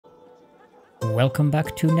Welcome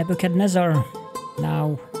back to Nebuchadnezzar.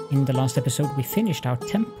 Now, in the last episode we finished our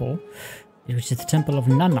temple, which is the temple of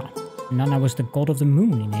Nanna. Nanna was the god of the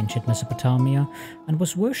moon in ancient Mesopotamia and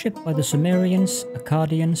was worshipped by the Sumerians,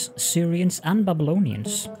 Akkadians, Assyrians and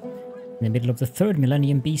Babylonians. In the middle of the 3rd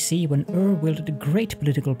millennium BC, when wielded great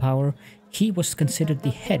political power, he was considered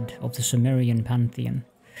the head of the Sumerian pantheon.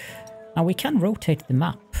 Now we can rotate the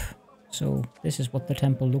map, so this is what the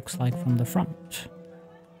temple looks like from the front.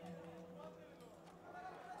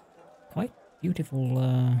 Quite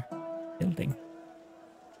beautiful building.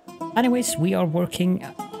 Anyways, we are working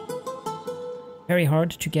very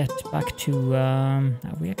hard to get back to...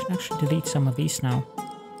 we can actually delete some of these now.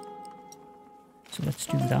 So let's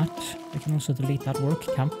do that. We can also delete that work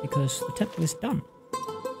camp because the temple is done.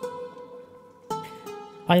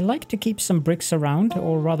 I like to keep some bricks around,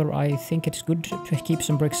 or rather I think it's good to keep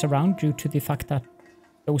some bricks around due to the fact that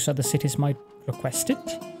those other cities might request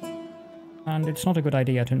it. And it's not a good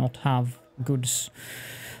idea to not have goods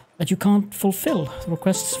that you can't fulfill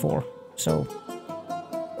requests for. So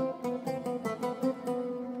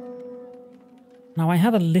now I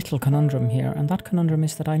have a little conundrum here, and that conundrum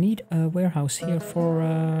is that I need a warehouse here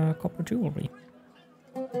for copper jewelry.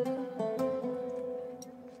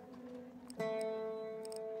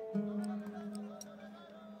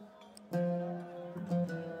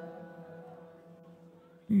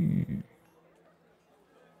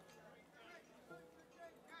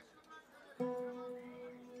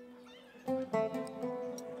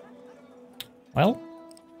 Well,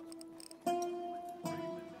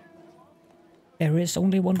 there is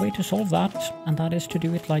only one way to solve that, and that is to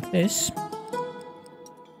do it like this.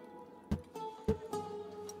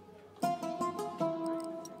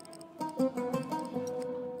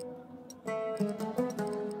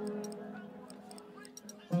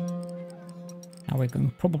 Now we're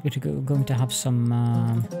probably going to have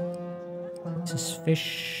some... this is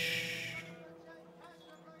fish.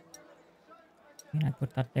 And I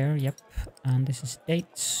put that there, yep. And this is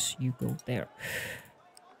dates, you go there.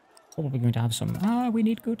 Probably going to have some... we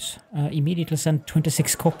need goods. Immediately send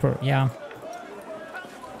 26 copper, yeah.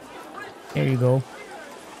 There you go.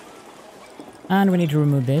 And we need to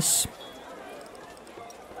remove this.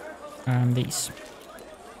 And these.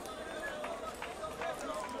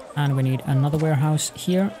 And we need another warehouse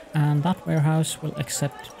here. And that warehouse will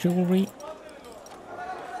accept jewelry.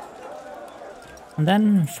 And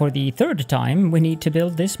then, for the 3rd time, we need to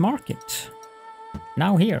build this market.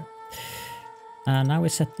 Now here. Now we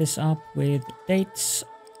set this up with dates,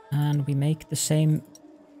 and we make the same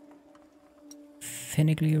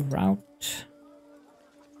finicky route.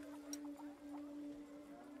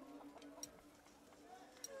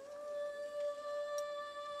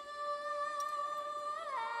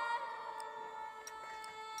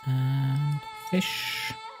 And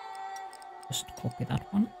fish. Just copy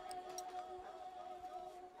that one.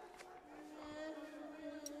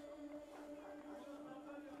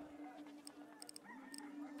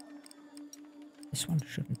 This one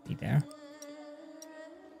shouldn't be there.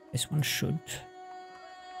 This one should.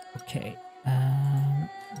 Okay.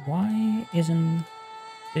 Why isn't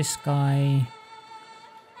this guy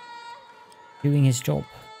doing his job?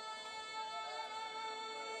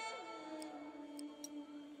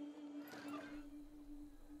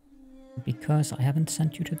 Because I haven't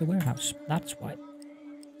sent you to the warehouse. That's why.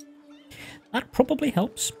 That probably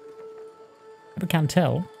helps. Never can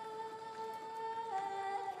tell.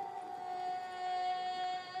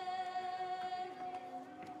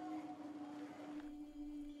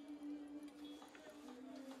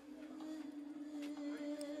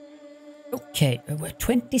 Okay, we're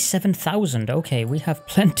 27,000. Okay, we have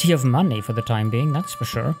plenty of money for the time being, that's for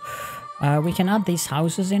sure. We can add these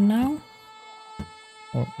houses in now.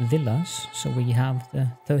 Or villas, so we have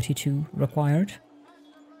the 32 required.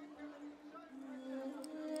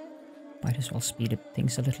 Might as well speed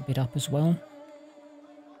things a little bit up as well.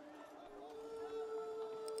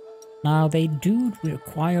 Now, they do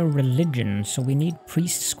require religion, so we need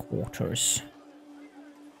priests' quarters.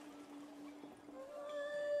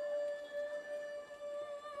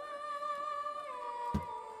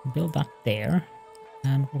 Build that there,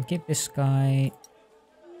 and we'll give this guy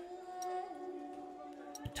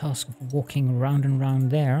the task of walking round and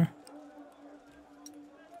round there.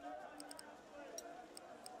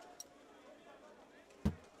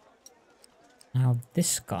 Now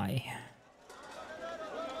this guy,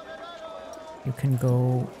 you can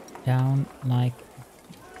go down like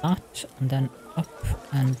that, and then up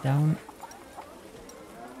and down.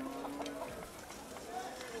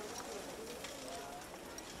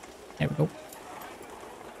 There we go.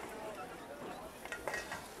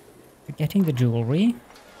 We're getting the jewelry.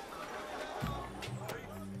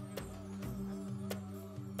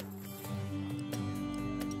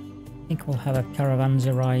 think we'll have a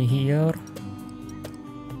caravanserai here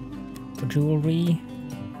for jewelry.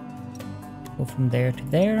 Go from there to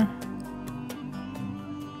there.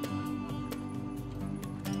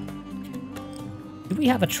 Do we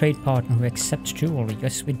have a trade partner who accepts jewelry?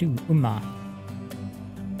 Yes, we do. Uma.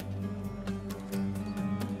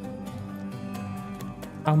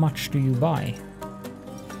 How much do you buy?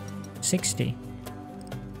 60.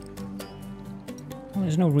 Well,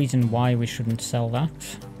 there's no reason why we shouldn't sell that.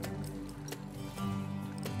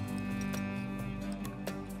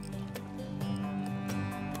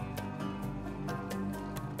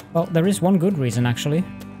 Well, there is one good reason, actually.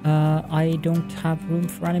 I don't have room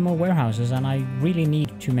for any more warehouses, and I really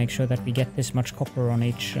need to make sure that we get this much copper on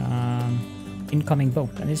each incoming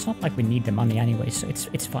boat. And it's not like we need the money anyway, so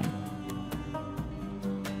it's fun.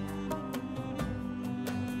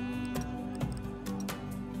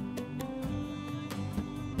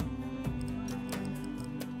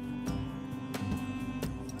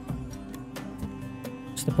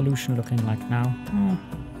 What's the pollution looking like now? Oh.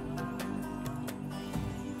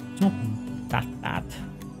 It's not that bad.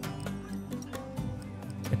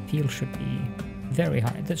 The appeal should be very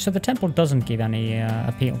high. So the temple doesn't give any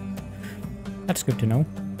appeal. That's good to know.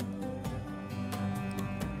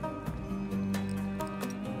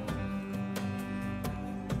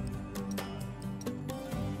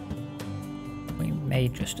 We may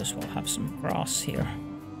just as well have some grass here.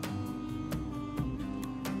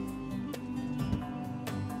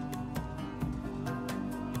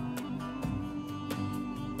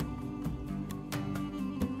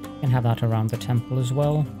 Have that around the temple as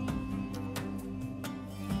well.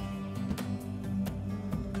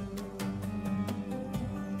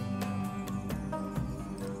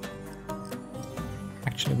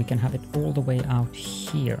 Actually, we can have it all the way out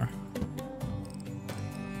here.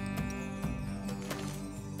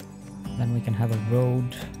 Then we can have a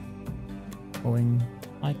road going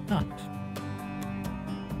like that.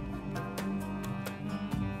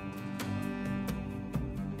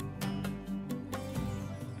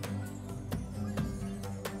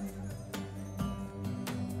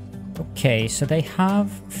 Okay, so they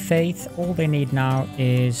have faith. All they need now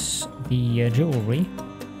is the jewelry.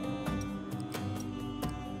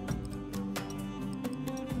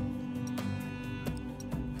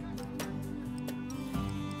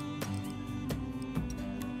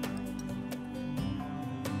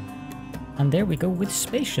 And there we go with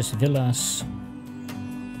spacious villas.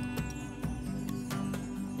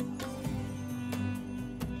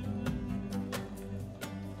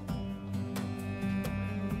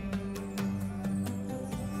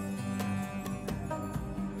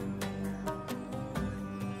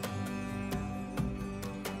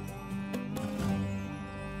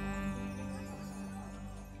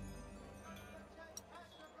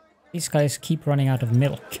 These guys keep running out of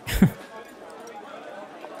milk.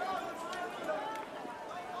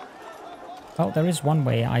 Well, there is one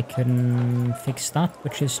way I can fix that,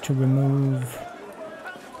 which is to remove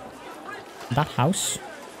that house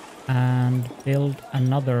and build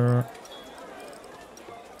another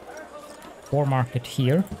poor market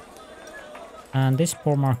here. And this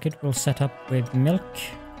poor market will set up with milk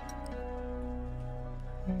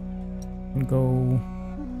and go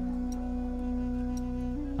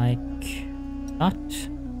like that,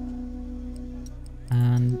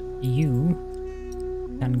 and you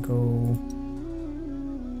can go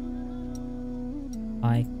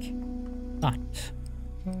like that.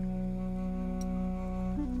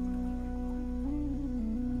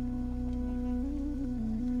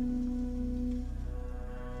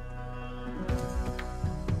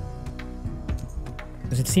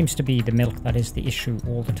 Because it seems to be the milk that is the issue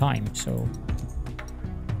all the time, so...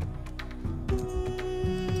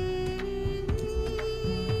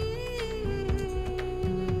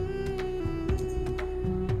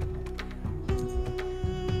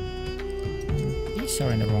 These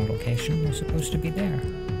are in the wrong location, they're supposed to be there.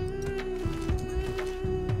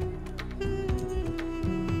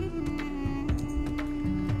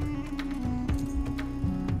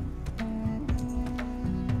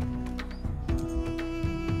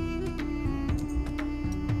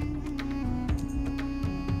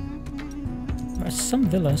 Some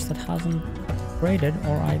villas that hasn't upgraded,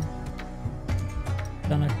 or I've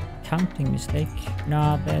done a counting mistake.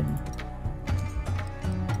 No,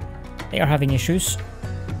 they are having issues.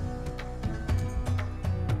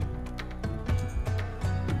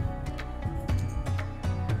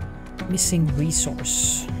 Missing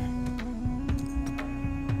resource.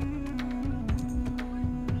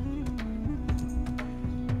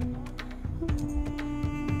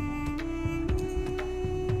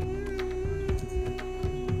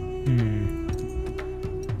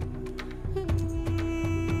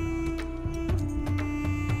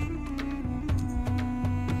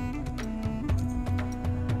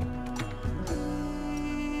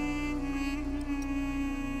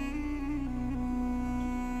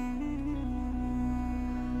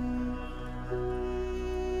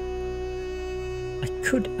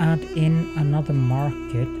 could add in another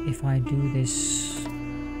market if I do this.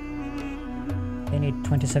 They need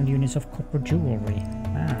 27 units of copper jewelry.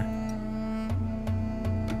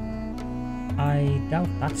 I doubt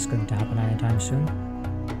that's going to happen anytime soon.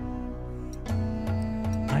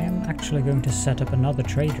 I am actually going to set up another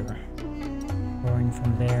trader, going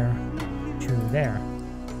from there to there.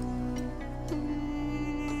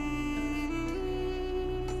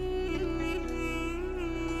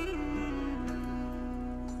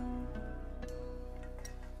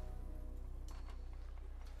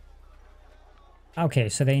 Okay,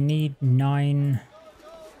 so they need 9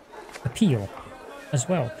 appeal as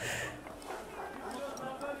well.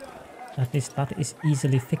 That is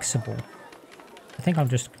easily fixable. I think I'll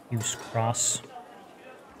just use grass.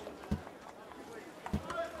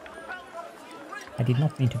 I did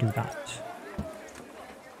not mean to do that.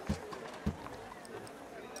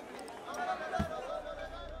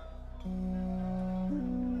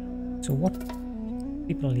 So what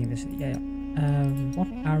people are leaving this? Yeah. What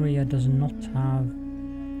area does not have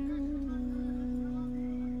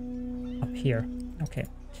up here? Okay.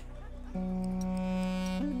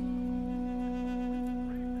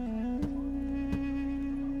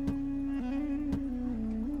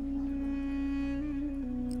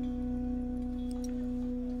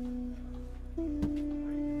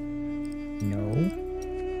 No.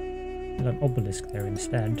 Put an obelisk there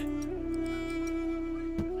instead.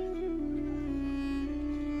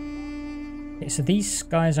 So these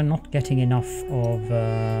guys are not getting enough of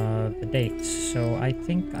the dates, so I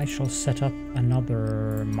think I shall set up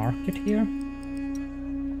another market here.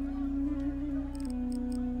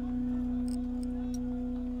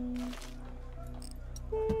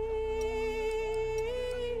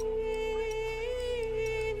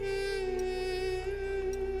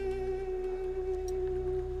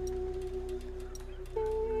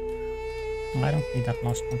 I don't need that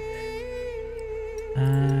last one.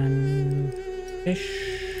 And fish,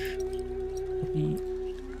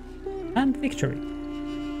 and victory.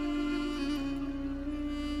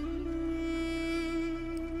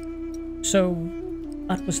 So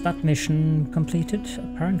that was that mission completed.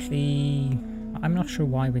 Apparently, I'm not sure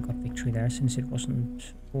why we got victory there, since it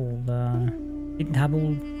wasn't all didn't have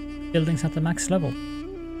all buildings at the max level.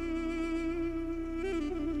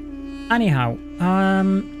 Anyhow,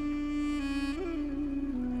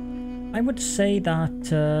 I would say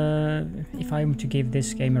that if I'm to give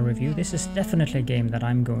this game a review, this is definitely a game that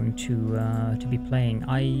I'm going to be playing.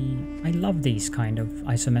 I love these kind of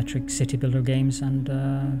isometric city builder games, and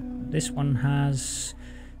this one has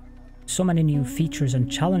so many new features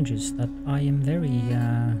and challenges that I am very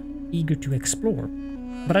eager to explore.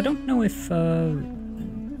 But I don't know if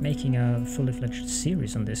making a fully fledged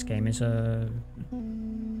series on this game is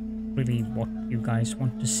really what you guys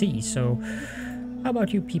want to see. So how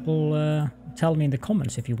about you people tell me in the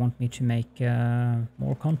comments if you want me to make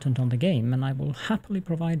more content on the game, and I will happily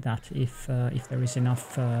provide that if there is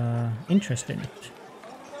enough interest in it.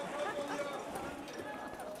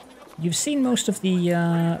 You've seen most of the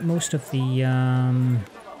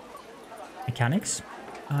mechanics.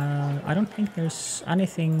 I don't think there's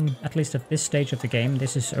anything, at least at this stage of the game.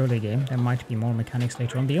 This is early game. There might be more mechanics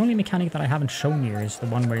later on. The only mechanic that I haven't shown you is the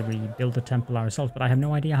one where we build the temple ourselves, but I have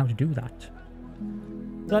no idea how to do that.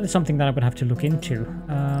 That is something that I would have to look into.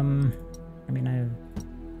 I mean,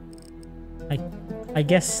 I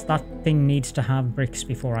guess that thing needs to have bricks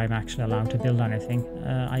before I'm actually allowed to build anything.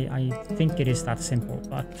 I think it is that simple,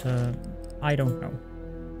 but I don't know.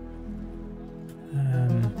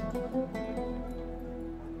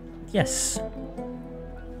 Yes.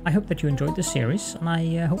 I hope that you enjoyed the series, and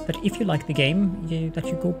I hope that if you like the game, that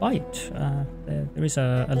you go buy it. There is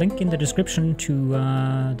a link in the description to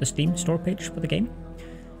the Steam store page for the game.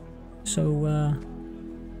 So,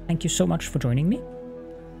 thank you so much for joining me,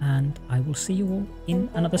 and I will see you all in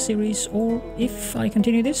another series, or if I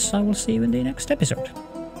continue this, I will see you in the next episode.